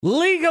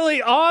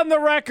Legally on the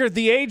record,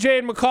 the AJ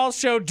and McCall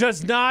show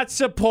does not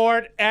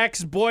support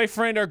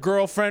ex-boyfriend or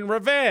girlfriend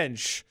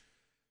revenge.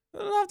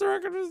 Off the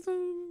record,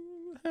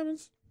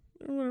 happens.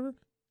 Whatever.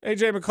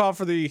 AJ McCall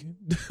for the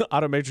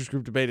Automatrix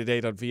Group debate at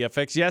 8 on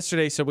VFX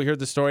yesterday, so we heard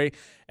the story,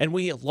 and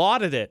we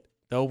lauded it,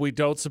 though we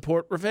don't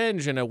support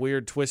revenge in a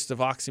weird twist of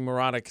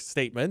oxymoronic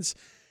statements,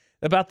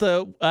 about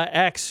the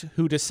ex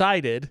who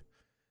decided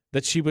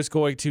that she was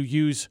going to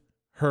use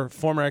her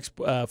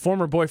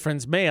former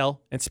boyfriend's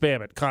mail and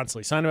spam it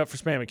constantly. Sign him up for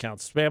spam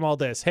accounts. Spam all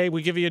this. Hey,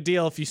 we give you a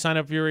deal if you sign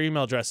up your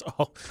email address.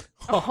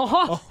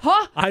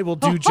 I will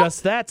do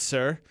just that,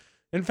 sir.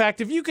 In fact,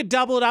 if you could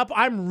double it up,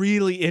 I'm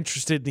really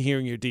interested in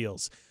hearing your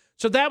deals.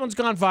 So that one's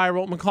gone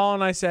viral. McCall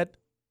and I said,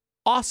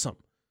 awesome.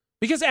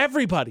 Because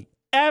everybody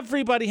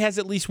has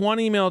at least one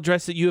email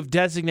address that you have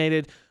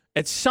designated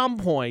at some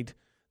point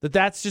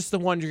that's just the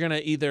one you're going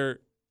to either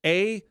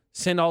A,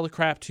 send all the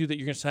crap to that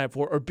you're going to sign up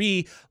for, or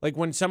B, like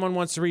when someone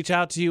wants to reach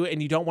out to you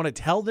and you don't want to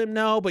tell them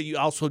no, but you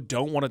also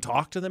don't want to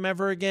talk to them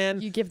ever again.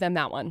 You give them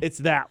that one. It's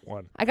that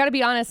one. I got to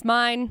be honest,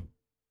 mine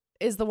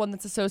is the one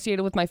that's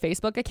associated with my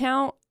Facebook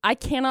account. I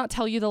cannot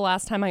tell you the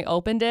last time I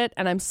opened it,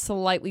 and I'm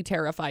slightly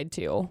terrified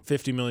too.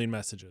 50 million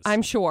messages.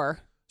 I'm sure.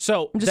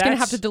 So I'm just going to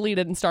have to delete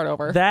it and start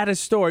over. That is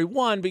story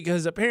one,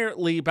 because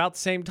apparently about the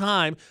same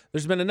time,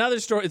 there's been another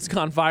story that's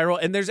gone viral,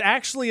 and there's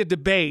actually a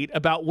debate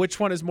about which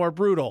one is more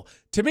brutal.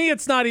 To me,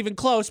 it's not even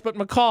close, but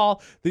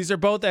McCall, these are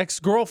both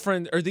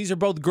these are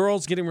both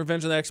girls getting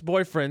revenge on their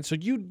ex-boyfriend, so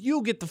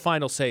you get the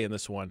final say in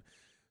this one.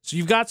 So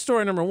you've got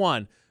story number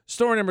one.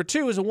 Story number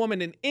two is a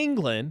woman in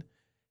England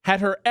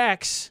had her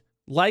ex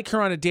like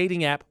her on a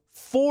dating app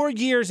 4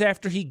 years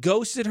after he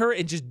ghosted her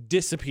and just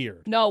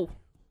disappeared. No.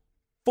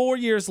 4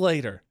 years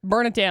later.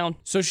 Burn it down.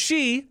 So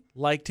she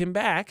liked him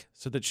back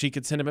so that she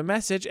could send him a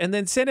message, and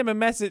then send him a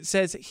message that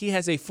says he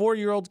has a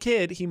 4-year-old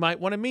kid he might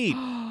want to meet.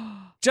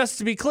 Just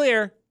to be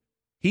clear,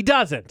 he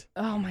doesn't.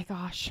 Oh my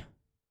gosh.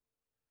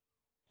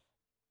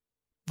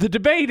 The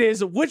debate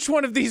is which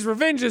one of these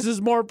revenges is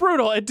more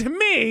brutal, and to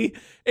me,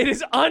 it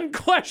is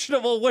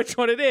unquestionable which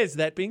one it is.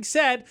 That being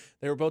said,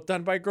 they were both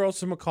done by girls,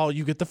 so McCall,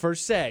 you get the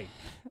first say.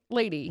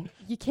 Lady,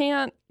 you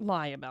can't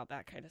lie about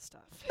that kind of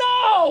stuff.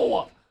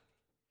 No!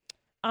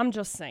 I'm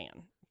just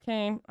saying.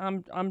 Okay?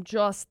 I'm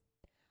just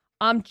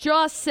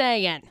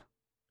saying.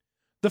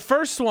 The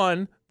first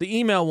one, the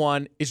email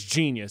one, is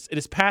genius. It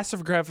is passive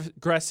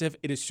aggressive.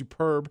 It is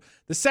superb.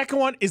 The second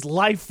one is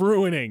life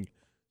ruining.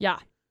 Yeah,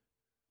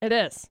 it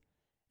is.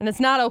 And it's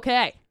not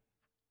okay.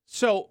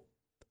 So,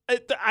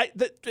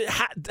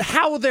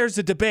 how there's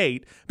a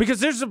debate, because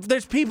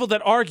there's people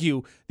that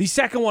argue the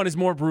second one is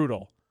more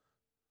brutal.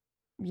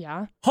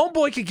 Yeah.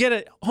 Homeboy could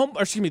get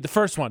the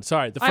first one.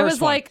 Sorry, the first one. I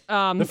was like,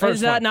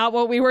 is that not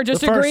what we were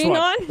just agreeing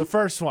on? The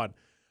first one.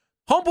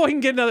 Homeboy can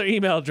get another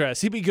email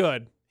address. He'd be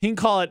good. He can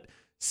call it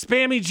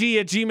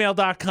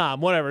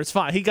spammyg@gmail.com. Whatever. It's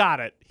fine. He got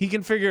it. He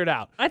can figure it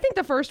out. I think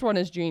the first one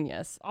is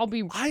genius. I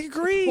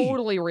agree.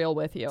 Totally real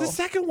with you. The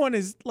second one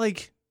is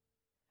like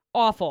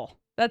awful.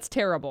 That's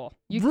terrible.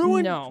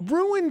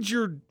 Ruined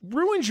your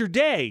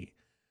day.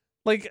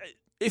 Like,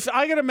 if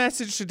I get a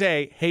message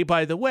today, hey,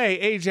 by the way,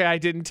 AJ, I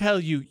didn't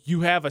tell you,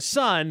 you have a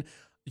son,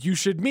 you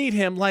should meet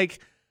him. Like,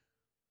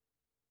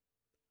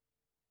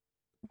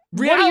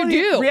 reality, what do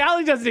you do?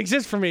 Reality doesn't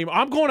exist for me.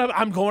 I'm going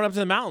up to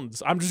the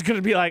mountains. I'm just going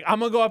to be like, I'm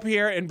going to go up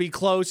here and be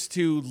close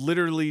to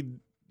literally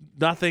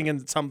nothing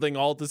and something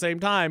all at the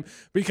same time,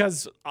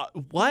 because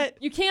what?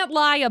 You can't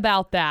lie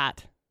about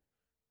that.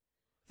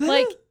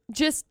 Like,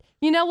 just,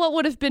 you know what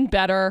would have been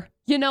better?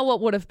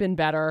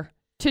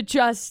 To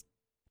just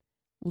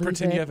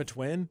pretend you have a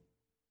twin?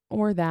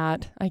 Or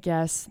that, I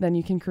guess. Then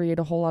you can create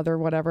a whole other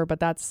whatever, but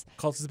that's...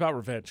 Calls is about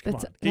revenge. Come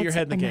on. Get your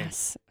head in the game.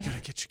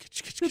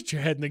 Get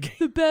your head in the game.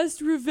 The best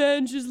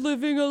revenge is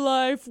living a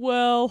life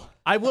well.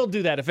 I will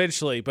do that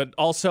eventually, but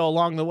also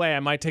along the way, I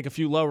might take a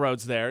few low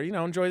roads there.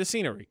 Enjoy the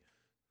scenery.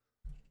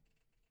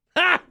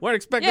 Weren't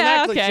expecting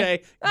that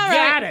cliche.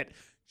 Got it.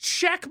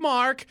 Check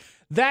mark.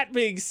 That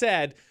being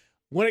said,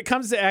 when it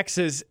comes to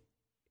exes,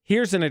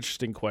 here's an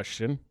interesting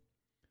question.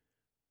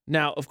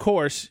 Now, of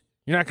course,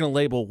 you're not going to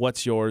label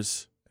what's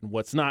yours and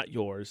what's not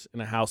yours in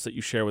a house that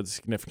you share with a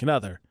significant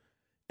other.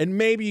 And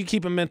maybe you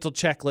keep a mental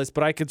checklist,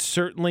 but I could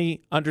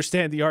certainly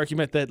understand the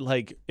argument that,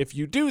 like, if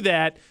you do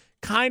that,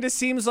 kind of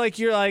seems like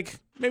you're, like,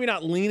 maybe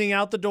not leaning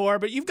out the door,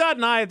 but you've got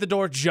an eye at the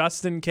door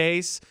just in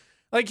case.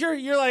 Like,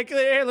 you're like,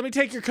 hey, let me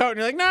take your coat. And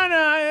you're like, no,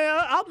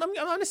 I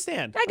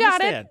understand. I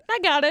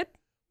got it.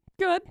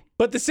 Good.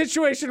 But the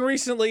situation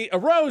recently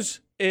arose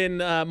in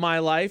my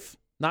life.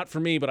 Not for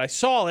me, but I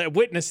saw it,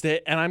 witnessed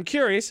it, and I'm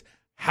curious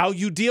how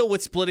you deal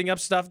with splitting up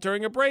stuff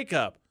during a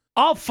breakup.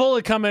 I'll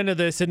fully come into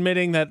this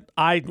admitting that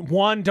I,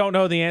 1, don't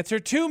know the answer,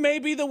 2, may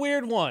be the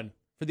weird one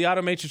for the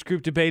Automatrix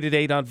Group debate at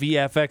 8 on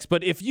VFX.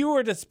 But if you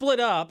were to split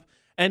up,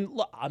 and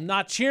look, I'm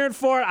not cheering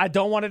for it, I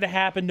don't want it to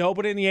happen.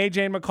 Nobody in the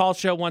AJ and McCall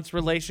show wants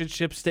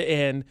relationships to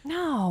end.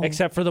 No.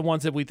 Except for the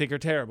ones that we think are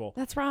terrible.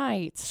 That's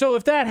right. So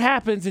if that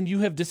happens and you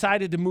have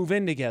decided to move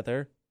in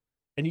together,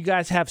 and you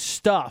guys have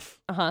stuff,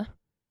 Uh-huh.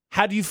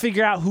 how do you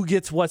figure out who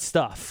gets what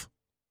stuff?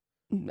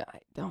 I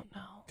don't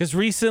know. Because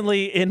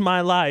recently in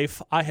my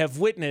life, I have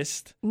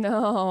witnessed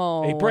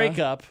No. a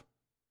breakup.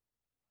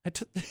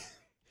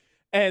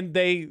 And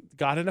they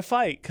got in a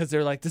fight because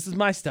they're like, this is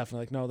my stuff. I'm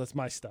like, no, that's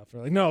my stuff.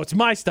 They're like, no, it's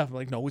my stuff. I'm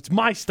like, no, it's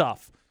my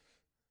stuff.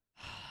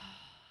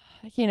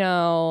 You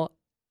know,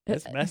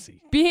 It's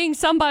messy. being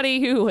somebody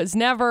who has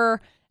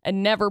never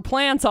and never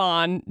plans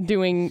on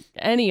doing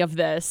any of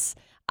this,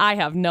 I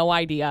have no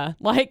idea.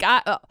 Like,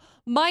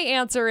 my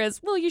answer is,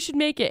 well, you should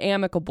make it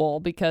amicable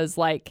because,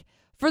 like,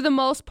 for the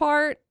most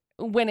part,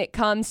 when it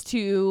comes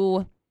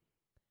to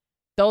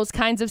those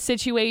kinds of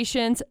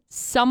situations,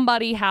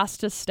 somebody has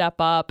to step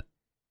up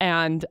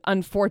and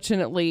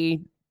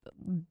unfortunately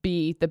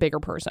be the bigger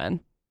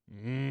person,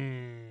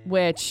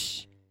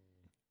 which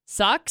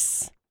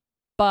sucks.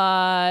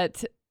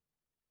 But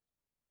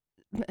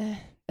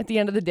at the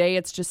end of the day,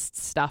 it's just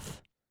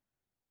stuff.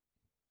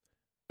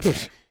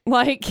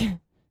 Like,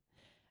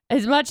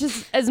 as much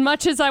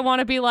as I want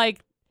to be like,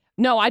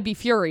 no, I'd be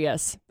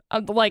furious.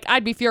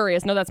 I'd be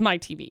furious. No, that's my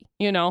TV,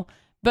 you know?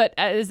 But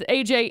as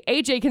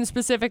AJ can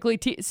specifically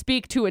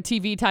speak to a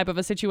TV type of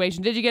a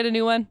situation. Did you get a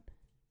new one?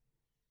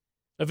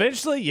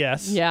 Eventually,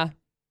 yes. Yeah.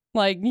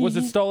 Like, Was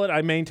it stolen?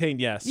 I maintain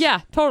yes.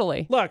 Yeah,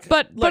 totally. Look,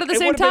 but at the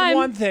same it time, been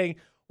one thing.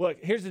 Look,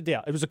 here's the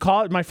deal. It was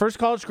my first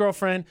college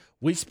girlfriend.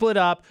 We split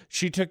up.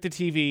 She took the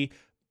TV.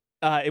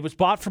 It was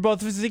bought for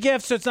both of us as a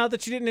gift, so it's not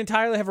that she didn't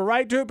entirely have a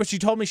right to it, but she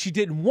told me she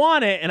didn't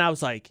want it, and I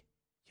was like,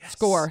 yes.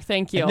 Score.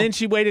 Thank you. And then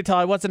she waited till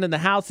I wasn't in the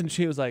house, and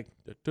she was like,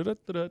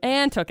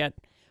 and took it.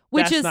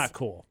 Which That's is not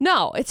cool.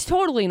 No, it's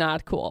totally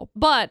not cool.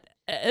 But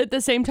at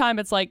the same time,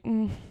 it's like,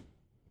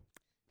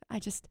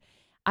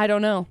 I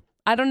don't know.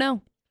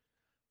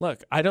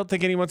 Look, I don't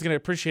think anyone's going to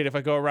appreciate if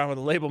I go around with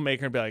a label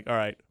maker and be like, all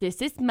right.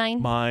 This is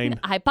mine. Mine.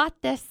 I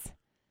bought this.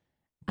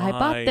 Mine. I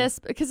bought this.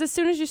 Because as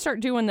soon as you start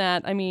doing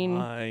that, I mean,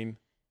 Mine.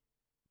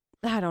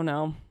 I don't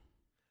know.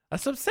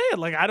 That's what I'm saying.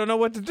 Like, I don't know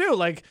what to do.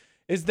 Like,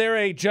 is there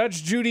a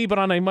Judge Judy, but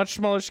on a much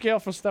smaller scale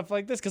for stuff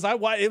like this? Because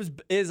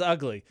it is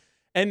ugly.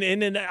 And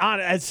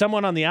as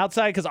someone on the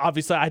outside, because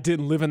obviously I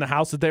didn't live in the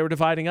house that they were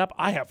dividing up,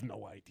 I have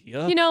no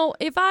idea. You know,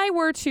 if I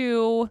were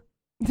to,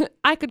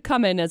 I could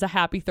come in as a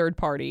happy third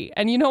party.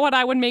 And you know what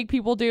I would make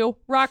people do?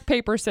 Rock,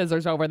 paper,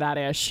 scissors over that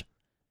ish.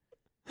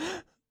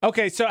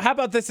 Okay, so how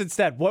about this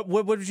instead? What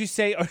would you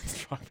say?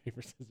 Rock,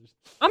 paper, scissors.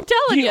 I'm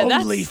telling you, the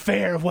only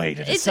fair way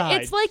to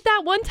decide. It's like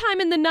that one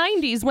time in the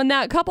 90s when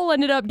that couple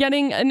ended up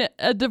getting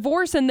a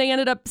divorce and they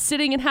ended up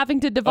sitting and having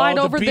to divide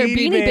over their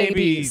Beanie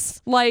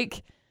Babies.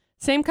 Like,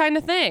 same kind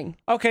of thing.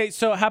 Okay,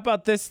 so how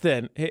about this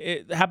then?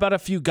 How about a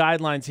few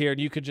guidelines here, and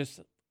you could just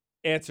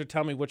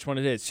tell me which one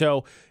it is.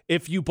 So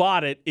if you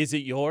bought it, is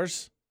it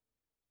yours?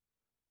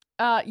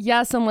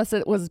 Yes, unless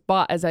it was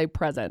bought as a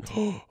present.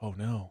 Oh,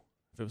 no.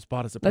 If it was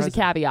bought as a There's present.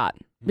 a caveat,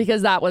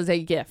 because that was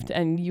a gift,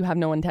 and you have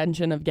no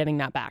intention of getting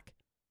that back.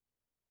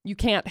 You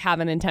can't have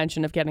an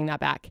intention of getting that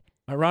back.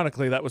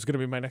 Ironically, that was going to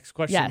be my next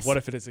question. Yes. What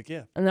if it is a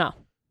gift? No.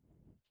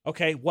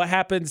 Okay, what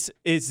happens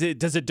does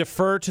it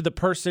defer to the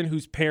person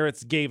whose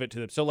parents gave it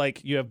to them? So,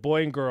 like, you have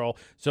boy and girl.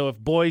 So if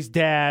boy's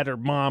dad or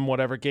mom,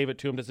 whatever, gave it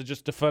to him, does it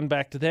just defer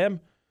back to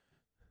them?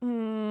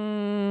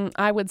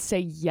 I would say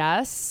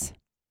yes.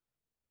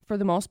 For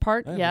the most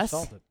part, yes.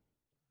 Solved it.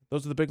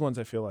 Those are the big ones,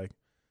 I feel like.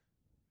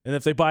 And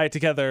if they buy it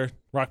together,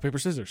 rock, paper,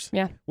 scissors.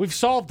 Yeah. We've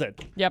solved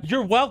it. Yep.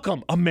 You're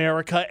welcome,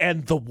 America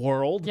and the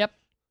world. Yep.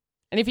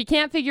 And if you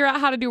can't figure out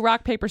how to do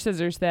rock, paper,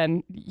 scissors,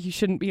 then you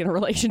shouldn't be in a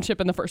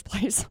relationship in the first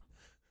place.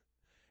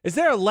 Is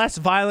there a less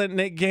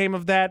violent game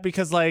of that?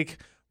 Because, like,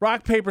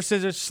 rock, paper,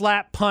 scissors,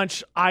 slap,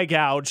 punch, eye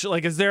gouge.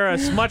 Like, is there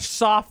a much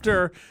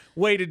softer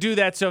way to do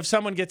that so if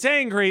someone gets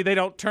angry, they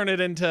don't turn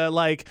it into,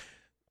 like,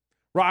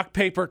 rock,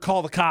 paper,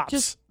 call the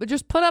cops?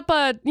 Just put up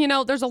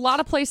there's a lot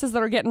of places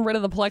that are getting rid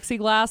of the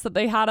plexiglass that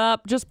they had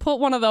up. Just put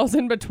one of those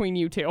in between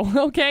you two,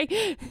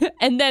 okay?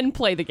 And then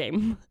play the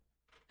game.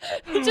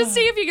 Just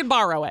see if you can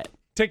borrow it.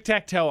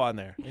 Tic-tac-toe on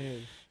there.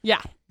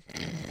 Yeah.